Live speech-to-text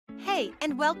Hi,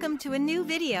 and welcome to a new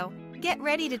video. Get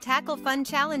ready to tackle fun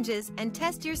challenges and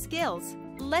test your skills.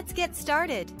 Let's get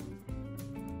started.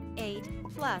 8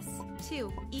 plus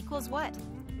 2 equals what?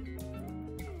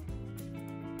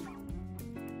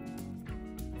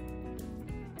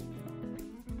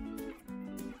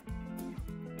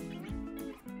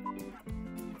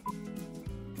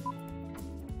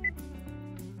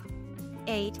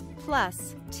 Eight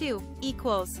plus 2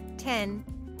 equals 10.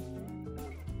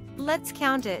 Let's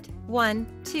count it. 1,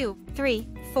 2, 3,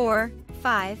 4,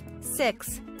 5,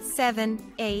 6,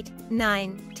 7, 8,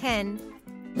 9, 10.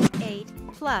 8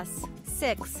 plus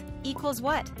 6 equals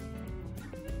what?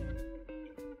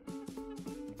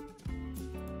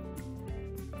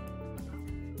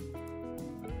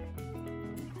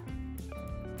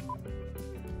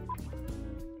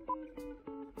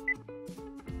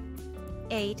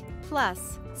 Eight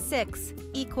plus 6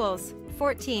 equals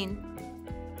 14.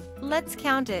 Let's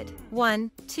count it.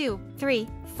 1, 2, 3,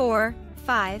 4,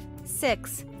 5,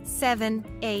 6,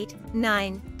 7, 8,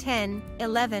 9, 10,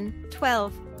 11,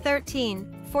 12,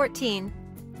 13, 14.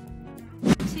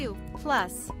 2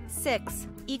 plus 6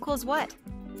 equals what?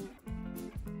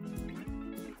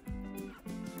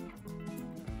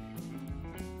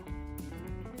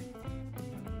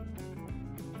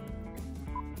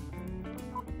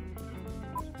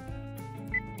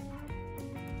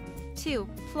 Two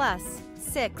plus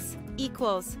 6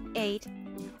 equals 8.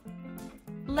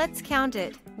 Let's count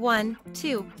it. 1,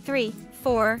 2, 3,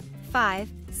 4, 5,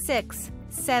 6,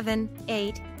 7,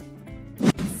 8.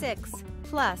 6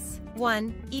 plus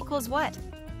 1 equals what?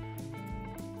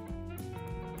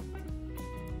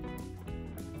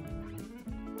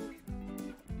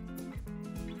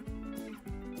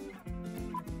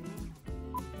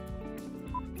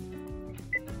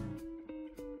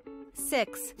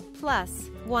 Six plus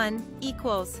 1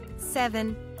 equals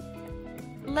 7.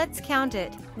 Let's count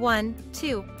it. 1,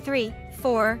 2, 3,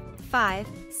 4, 5,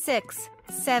 6,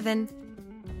 7.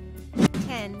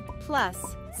 10 plus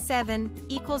 7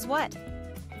 equals what?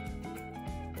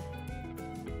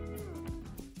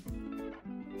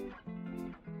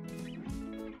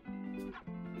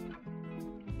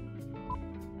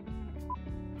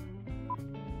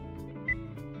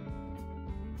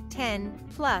 Ten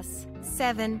plus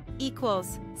 7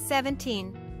 equals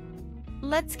 17.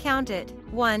 Let's count it.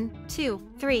 1, 2,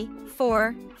 3,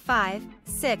 4, 5,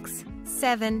 6,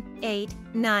 7, 8,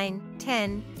 9,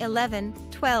 10, 11,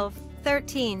 12,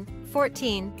 13,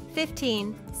 14,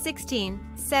 15, 16,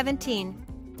 17.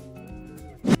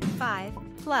 5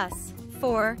 plus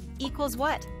 4 equals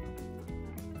what?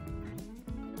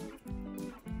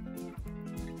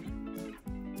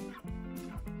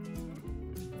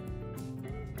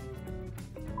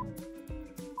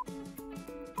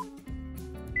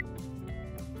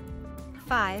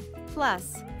 Five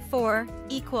plus 4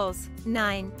 equals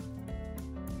 9.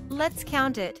 Let's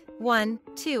count it. 1,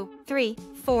 2, 3,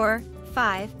 4,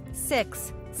 5,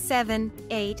 6, 7,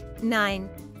 8, 9.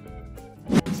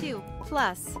 2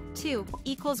 plus 2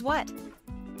 equals what?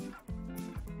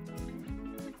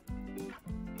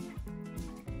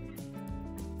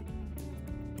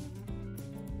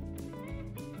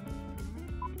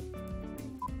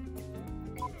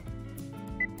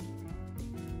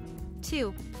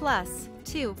 Two plus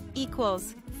 2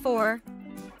 equals 4.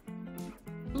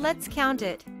 Let's count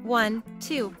it. 1,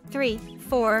 2, 3,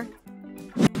 4.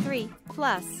 3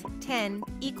 plus 10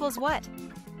 equals what?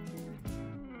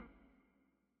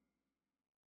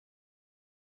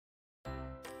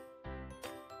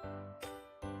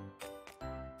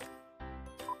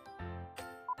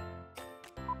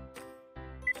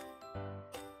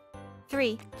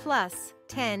 Three plus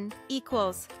 10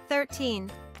 equals 13.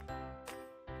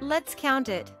 Let's count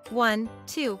it. 1,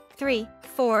 2, 3,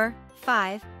 4,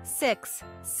 5, 6,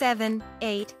 7,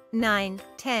 8, 9,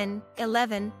 10,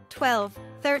 11, 12,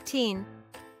 13.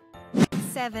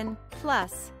 7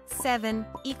 plus 7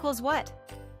 equals what?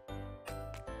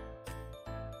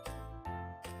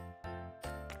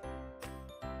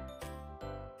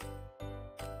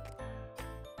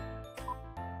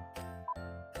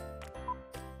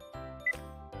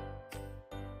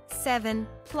 Seven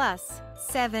plus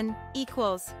 7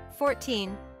 equals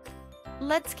 14.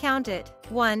 Let's count it.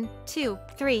 1, 2,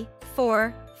 3,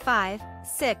 4, 5,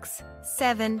 6,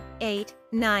 7, 8,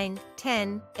 9,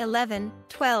 10, 11,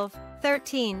 12,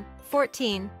 13,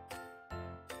 14.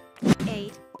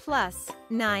 8 plus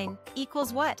 9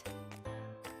 equals what?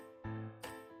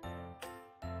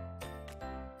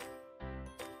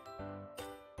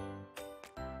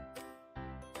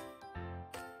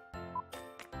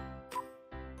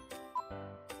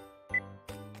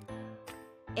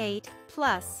 Eight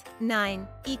plus 9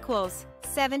 equals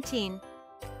 17.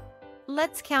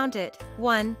 Let's count it.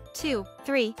 1, 2,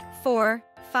 3, 4,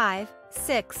 5,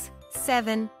 6,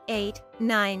 7, 8,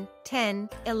 9, 10,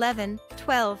 11,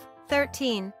 12,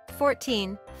 13,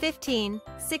 14, 15,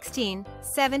 16,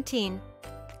 17.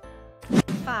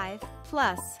 5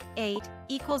 plus 8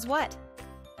 equals what?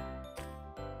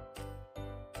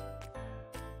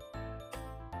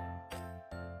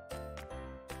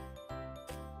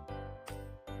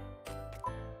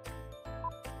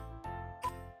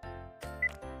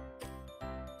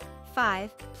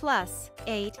 Five plus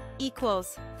 8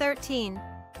 equals 13.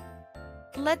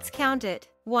 Let's count it.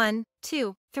 1,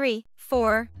 2, 3,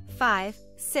 4, 5,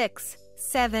 6,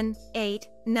 7, 8,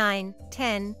 9,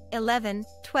 10, 11,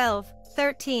 12,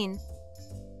 13.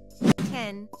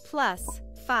 10 plus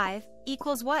 5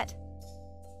 equals what?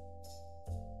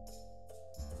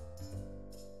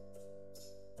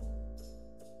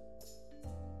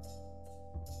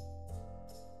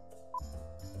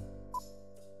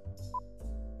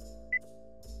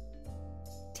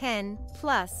 Ten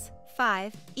plus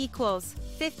 5 equals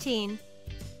 15.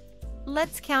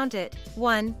 Let's count it.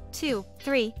 1, 2,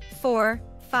 3, 4,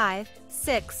 5,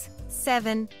 6,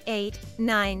 7, 8,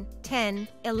 9, 10,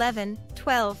 11,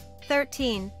 12,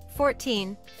 13,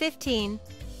 14, 15.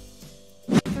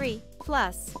 3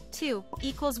 plus 2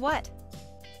 equals what?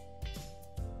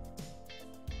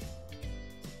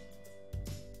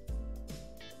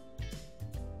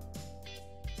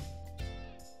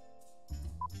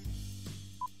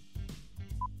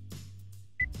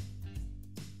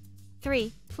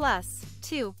 Three plus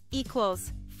 2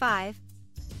 equals 5.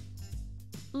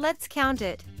 Let's count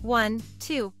it. 1,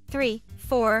 2, 3,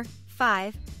 4,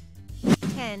 5.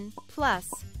 10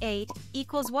 plus 8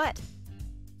 equals what?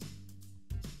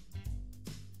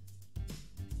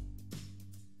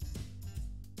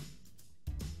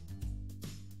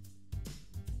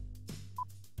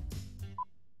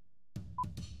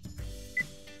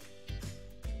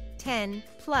 Ten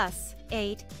plus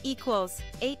 8 equals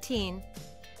 18.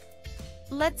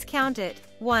 Let's count it.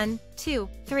 1, 2,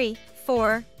 3,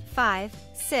 4, 5,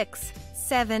 6,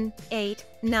 7, 8,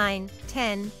 9,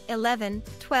 10, 11,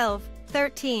 12,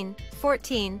 13,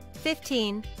 14,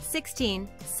 15, 16,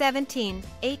 17,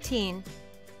 18.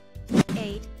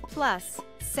 8 plus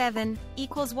 7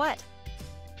 equals what?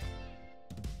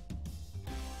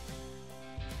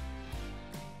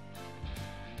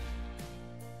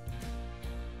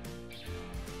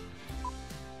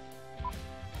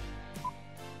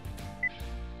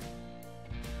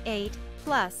 Eight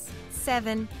plus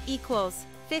 7 equals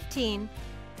 15.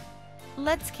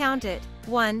 Let's count it.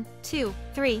 1, 2,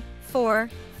 3, 4,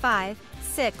 5,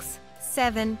 6,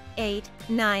 7, 8,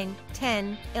 9,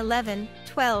 10, 11,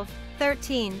 12,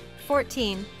 13,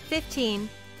 14, 15.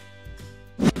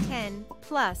 10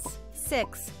 plus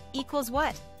 6 equals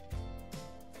what?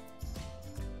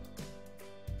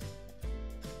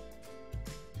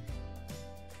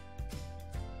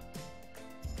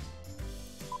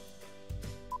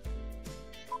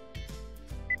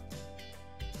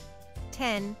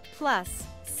 Ten plus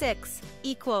 6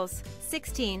 equals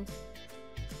 16.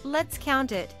 Let's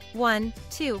count it. 1,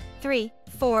 2, 3,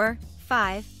 4,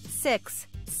 5, 6,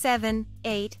 7,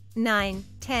 8, 9,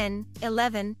 10,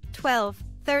 11, 12,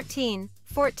 13,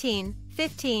 14,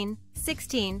 15,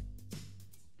 16.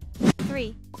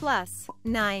 3 plus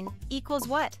 9 equals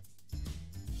what?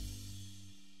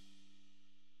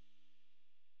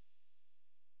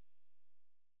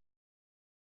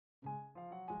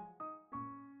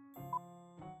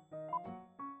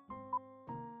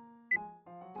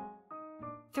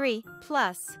 Three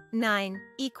plus 9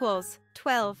 equals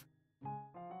 12.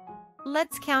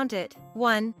 Let's count it.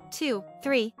 1, 2,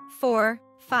 3, 4,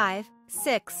 5,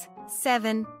 6,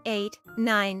 7, 8,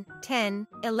 9, 10,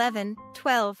 11,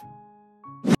 12.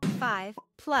 5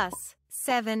 plus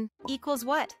 7 equals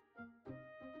what?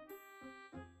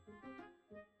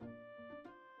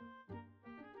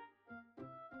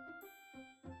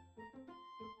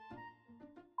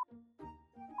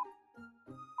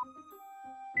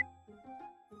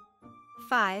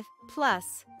 Five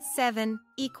plus 7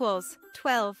 equals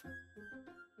 12.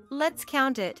 Let's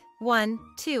count it. 1,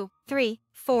 2, 3,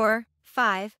 4,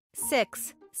 5,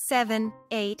 6, 7,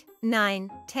 8, 9,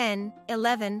 10,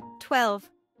 11, 12.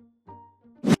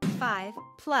 5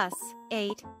 plus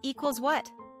 8 equals what?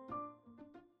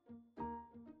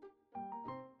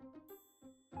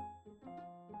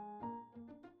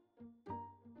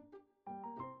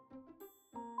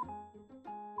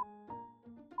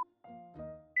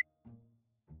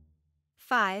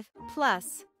 Five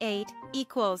plus 8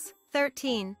 equals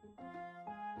 13.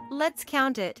 Let's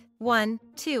count it. 1,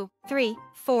 2, 3,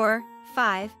 4,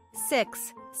 5,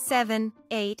 6, 7,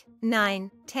 8,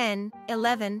 9, 10,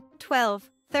 11, 12,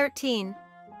 13.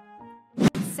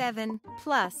 7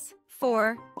 plus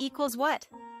 4 equals what?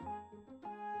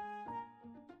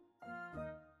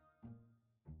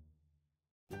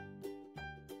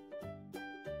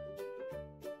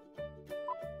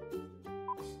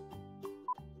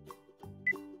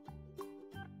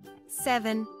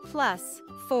 Seven plus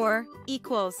 4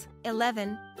 equals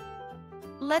 11.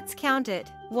 Let's count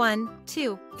it. 1,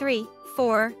 2, 3,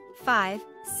 4, 5,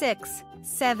 6,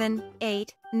 7,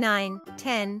 8, 9,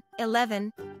 10,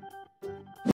 11.